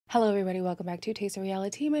Hello everybody, welcome back to Taste of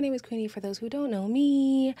Reality. My name is Queenie for those who don't know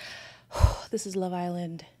me. This is Love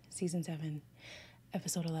Island Season 7,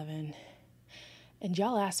 Episode 11. And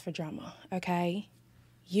y'all asked for drama, okay?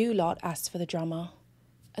 You lot asked for the drama.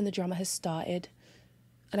 And the drama has started.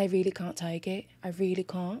 And I really can't take it. I really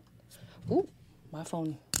can't. Ooh, my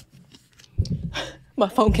phone. My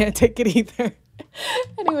phone can't take it either.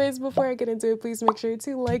 Anyways, before I get into it, please make sure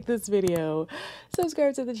to like this video,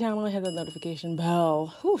 subscribe to the channel, and hit the notification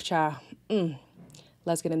bell. Whew, child.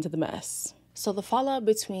 Let's get into the mess. So the fallout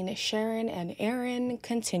between Sharon and Aaron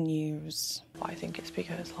continues. I think it's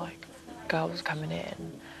because girls coming in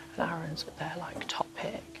and Aaron's their top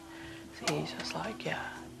pick. So he's just yeah.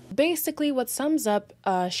 Basically, what sums up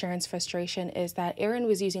Sharon's frustration is that Aaron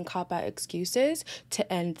was using cop-out excuses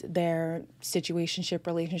to end their situationship,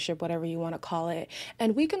 relationship, whatever you want to call it.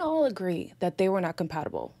 And we can all agree that they were not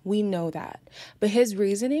compatible. We know that. But his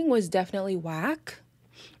reasoning was definitely whack.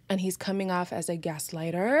 And he's coming off as a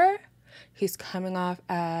gaslighter. He's coming off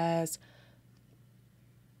as...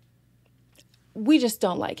 We just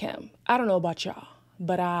don't like him. I don't know about y'all,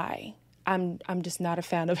 but I'm just not a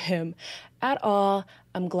fan of him at all.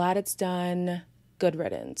 I'm glad it's done. Good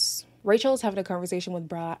riddance. Rachel is having a conversation with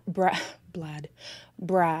Brad,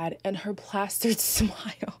 and her plastered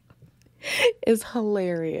smile is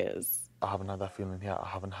hilarious. I haven't had that feeling here. I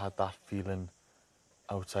haven't had that feeling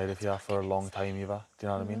outside of here for a long time either. Do you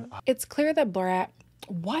know what I mean? It's clear that Brad...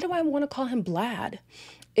 Why do I want to call him Blad?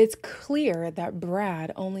 It's clear that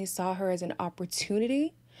Brad only saw her as an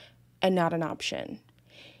opportunity and not an option.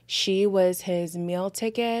 She was his meal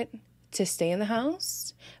ticket to stay in the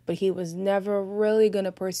house, but he was never really going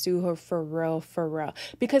to pursue her for real.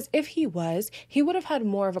 Because if he was, he would have had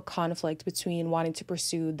more of a conflict between wanting to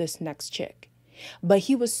pursue this next chick. But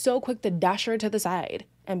he was so quick to dash her to the side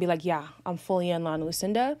and be like, yeah, I'm fully in on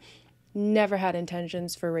Lucinda. Never had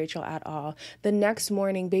intentions for Rachel at all. The next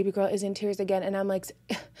morning, baby girl is in tears again. And I'm like,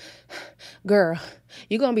 girl,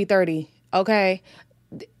 you're going to be 30, okay?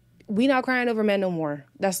 We not crying over men no more.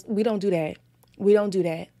 We don't do that. We don't do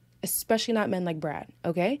that. Especially not men like Brad,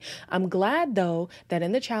 okay? I'm glad, though, that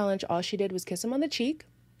in the challenge, all she did was kiss him on the cheek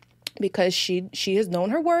because she has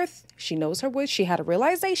known her worth. She knows her worth. She had a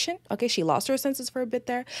realization. Okay, she lost her senses for a bit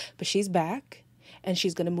there, but she's back and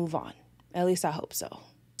she's going to move on. At least I hope so.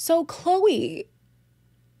 So Chloe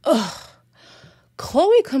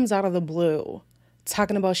comes out of the blue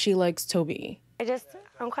talking about she likes Toby.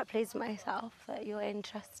 I'm quite pleased with myself that you're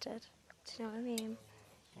interested. Do you know what I mean?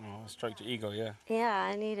 Oh, strike your ego, yeah. Yeah,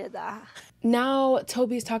 I needed that. Now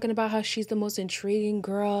Toby's talking about how she's the most intriguing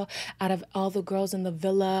girl out of all the girls in the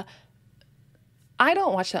villa. I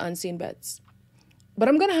don't watch the Unseen Bits, but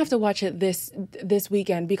I'm gonna have to watch it this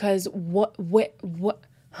weekend because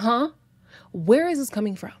Where is this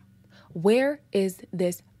coming from? Where is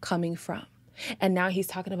this coming from? And now he's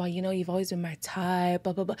talking about, you've always been my type,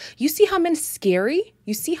 blah, blah, blah. You see how men scary?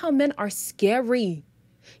 You see how men are scary?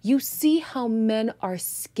 You see how men are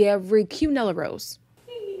scary? Cue Nella Rose.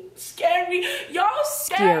 Scary, y'all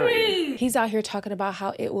scary. He's out here talking about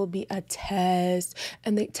how it will be a test.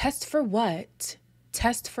 And they test for what?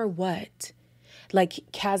 Test for what? Like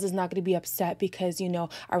Kaz is not going to be upset because, our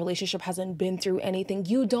relationship hasn't been through anything.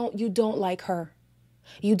 You don't like her.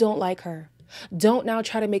 You don't like her. Don't now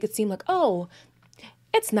try to make it seem like, oh,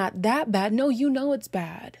 it's not that bad. No, it's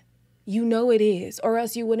bad. You know it is. Or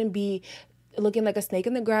else you wouldn't be looking like a snake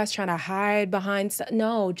in the grass trying to hide behind stuff.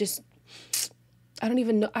 No, just, I don't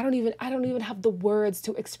even have the words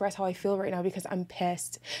to express how I feel right now because I'm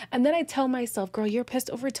pissed. And then I tell myself, girl, you're pissed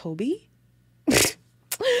over Toby?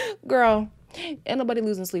 Girl, ain't nobody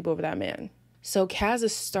losing sleep over that man. So Kaz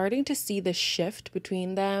is starting to see the shift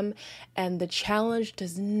between them, and the challenge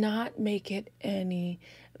does not make it any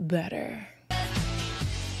better.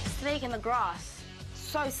 Snake in the grass.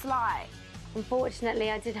 So sly.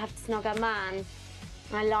 Unfortunately, I did have to snog a man.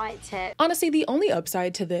 I liked it. Honestly, the only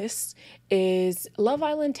upside to this is Love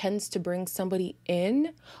Island tends to bring somebody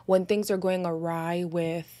in when things are going awry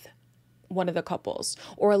with one of the couples.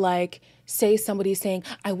 Or say somebody's saying,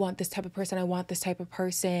 I want this type of person, I want this type of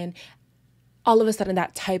person. All of a sudden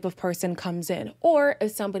that type of person comes in. Or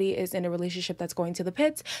if somebody is in a relationship that's going to the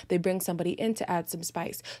pits, they bring somebody in to add some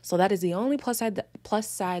spice. So that is the only plus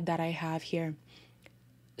side that I have here.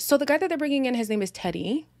 So the guy that they're bringing in, his name is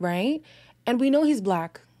Teddy, right? And we know he's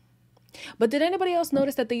black. But did anybody else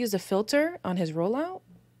notice that they used a filter on his rollout?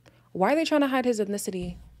 Why are they trying to hide his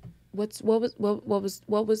ethnicity? What was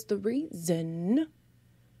the reason?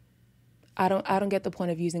 I don't get the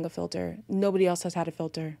point of using a filter. Nobody else has had a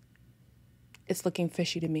filter. It's looking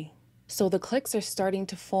fishy to me. So the cliques are starting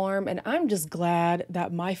to form, and I'm just glad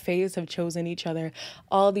that my faves have chosen each other.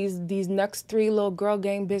 All these next 3 little girl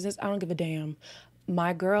gang business, I don't give a damn.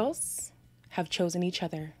 My girls have chosen each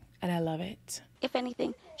other, and I love it. If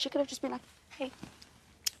anything, she could have just been like, hey,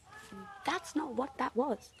 that's not what that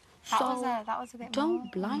was. That was a bit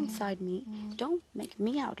Don't blindside me. Don't make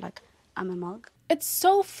me out like I'm a mug. It's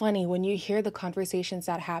so funny when you hear the conversations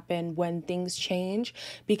that happen when things change,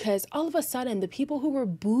 because all of a sudden the people who were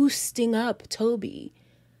boosting up Toby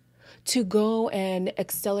to go and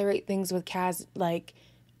accelerate things with Kaz, like,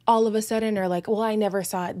 all of a sudden are like, well, I never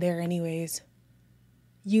saw it there anyways.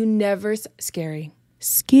 You never scary.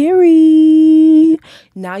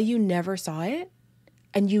 Now you never saw it,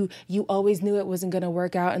 and you always knew it wasn't going to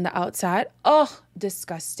work out in the outside. Oh,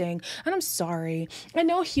 disgusting. And I'm sorry. I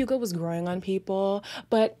know Hugo was growing on people,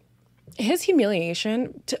 but his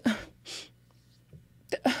humiliation,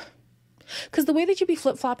 because the way that you be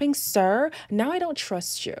flip-flopping, sir, now I don't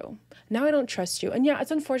trust you. And yeah,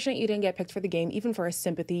 it's unfortunate you didn't get picked for the game, even for a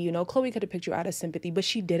sympathy. You know, Chloe could have picked you out of sympathy, but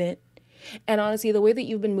she didn't. And honestly, the way that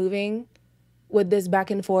you've been moving with this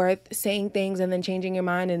back and forth, saying things and then changing your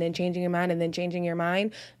mind and then changing your mind and then changing your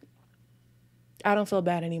mind, I don't feel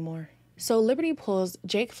bad anymore. So Liberty pulls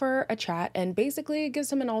Jake for a chat and basically gives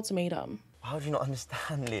him an ultimatum. How do you not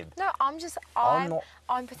understand, Lib? No,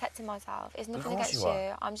 I'm protecting myself. It's nothing against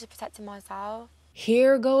you. I'm just protecting myself.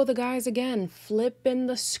 Here go the guys again, flipping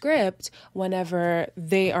the script whenever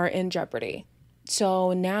they are in jeopardy.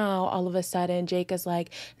 So now all of a sudden Jake is like,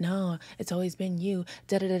 no, it's always been you,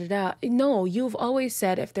 da-da-da-da-da. No, you've always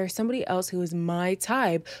said if there's somebody else who is my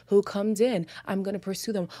type who comes in, I'm going to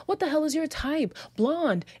pursue them. What the hell is your type?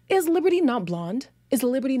 Blonde. Is Liberty not blonde?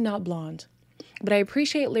 But I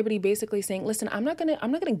appreciate Liberty basically saying, listen, I'm not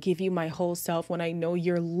gonna give you my whole self when I know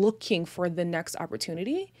you're looking for the next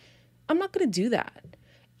opportunity. I'm not going to do that.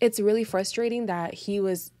 It's really frustrating that he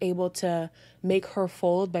was able to make her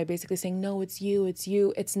fold by basically saying, no, it's you.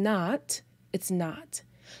 It's not.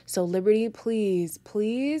 So Liberty, please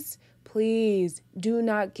do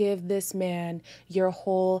not give this man your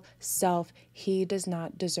whole self. He does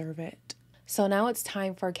not deserve it. So now it's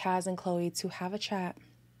time for Kaz and Chloe to have a chat.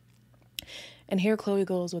 And here Chloe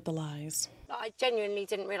goes with the lies. I genuinely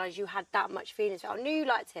didn't realise you had that much feelings. I knew you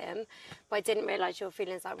liked him, but I didn't realise your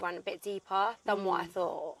feelings ran a bit deeper than what I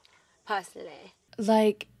thought, personally.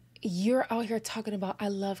 Like, you're out here talking about, I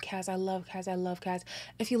love Kaz.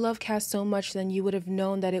 If you love Kaz so much, then you would have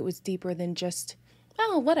known that it was deeper than just,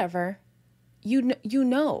 oh, whatever. You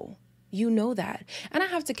know that. And I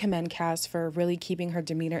have to commend Kaz for really keeping her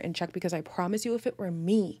demeanor in check, because I promise you, if it were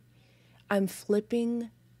me, I'm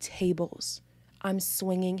flipping tables. I'm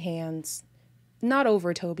swinging hands. Not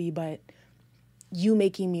over Toby, but you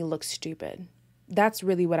making me look stupid. That's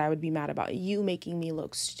really what I would be mad about. You making me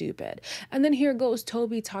look stupid. And then here goes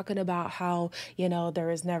Toby talking about how, you know, there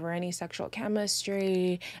is never any sexual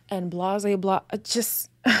chemistry and blah, blah. Just,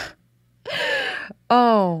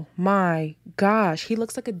 oh my gosh. He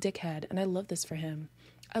looks like a dickhead. And I love this for him.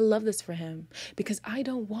 Because I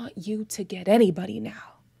don't want you to get anybody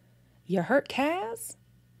now. You hurt Kaz?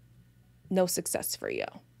 No success for you.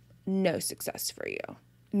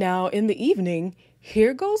 Now, in the evening,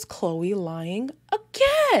 here goes Chloe lying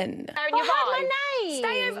again. Erin, you heard my name.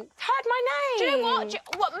 Stay over. Heard my name. Do you know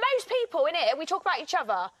what? Most people in here, we talk about each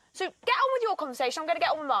other. So get on with your conversation. I'm going to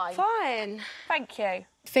get on with mine. Fine. Thank you.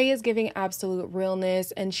 Faye is giving absolute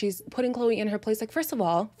realness, and she's putting Chloe in her place. Like, first of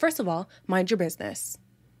all, mind your business.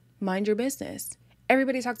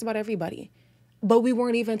 Everybody talks about everybody. But we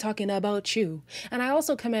weren't even talking about you. And I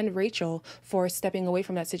also commend Rachel for stepping away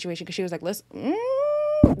from that situation, because she was like, listen,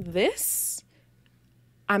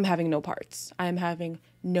 I'm having no parts.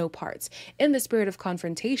 In the spirit of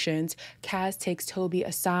confrontations, Kaz takes Toby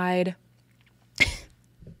aside.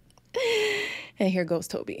 And here goes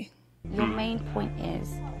Toby. Your main point is,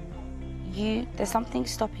 there's something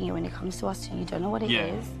stopping you when it comes to us two. You don't know what it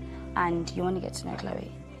is, and you want to get to know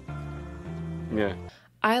Chloe. Yeah.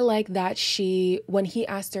 I like that when he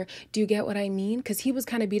asked her, do you get what I mean? Because he was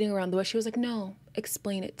kind of beating around the bush. She was like, no,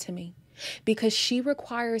 explain it to me. Because she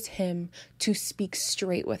requires him to speak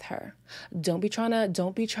straight with her. Don't be trying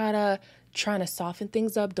to soften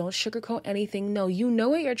things up. Don't sugarcoat anything. No, you know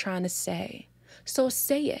what you're trying to say. So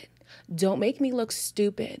say it. Don't make me look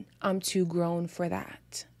stupid. I'm too grown for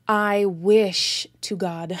that. I wish to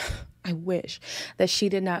God, that she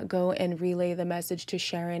did not go and relay the message to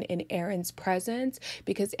Sharon in Aaron's presence,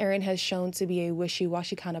 because Aaron has shown to be a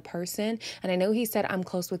wishy-washy kind of person. And I know he said, I'm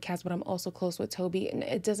close with Kaz, but I'm also close with Toby. And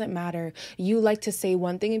it doesn't matter. You like to say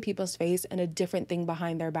one thing in people's face and a different thing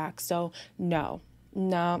behind their back. So no,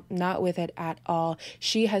 No, not with it at all.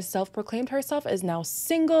 She has self-proclaimed herself as now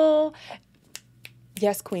single.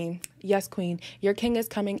 Yes, queen. Yes, queen. Your king is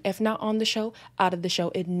coming. If not on the show, out of the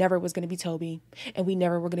show. It never was going to be Toby. And we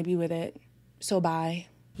never were going to be with it. So bye.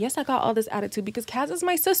 Yes, I got all this attitude because Kaz is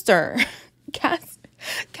my sister. Kaz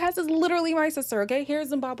is literally my sister, okay? Here's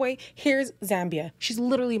Zimbabwe. Here's Zambia. She's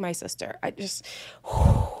literally my sister. I just...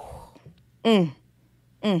 Let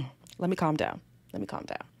me calm down.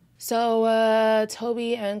 So,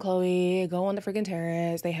 Toby and Chloe go on the freaking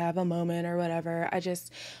terrace. They have a moment or whatever. I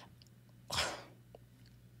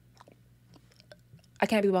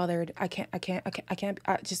can't be bothered.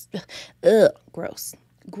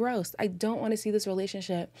 Gross. I don't want to see this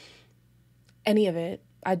relationship. Any of it.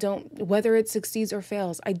 Whether it succeeds or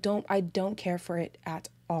fails, I don't care for it at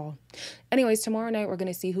all. Anyways, tomorrow night, we're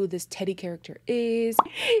going to see who this Teddy character is.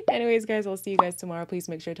 Anyways, guys, I'll see you guys tomorrow. Please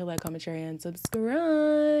make sure to like, comment, share, and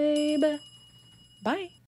subscribe. Bye.